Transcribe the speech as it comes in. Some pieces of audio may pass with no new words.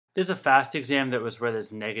There's a fast exam that was read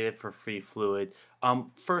as negative for free fluid.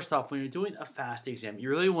 First off, when you're doing a fast exam, you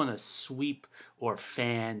really want to sweep or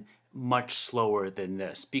fan much slower than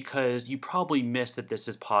this because you probably missed that this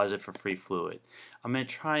is positive for free fluid. I'm going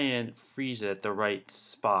to try and freeze it at the right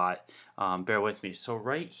spot. Bear with me. So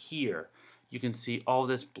right here, you can see all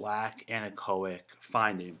this black anechoic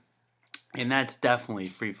finding. And that's definitely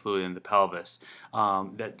free fluid in the pelvis.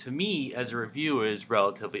 That to me, as a reviewer, is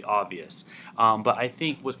relatively obvious. But I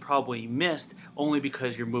think was probably missed only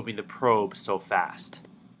because you're moving the probe so fast.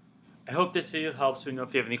 I hope this video helps. Let me know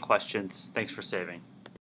if you have any questions. Thanks for saving.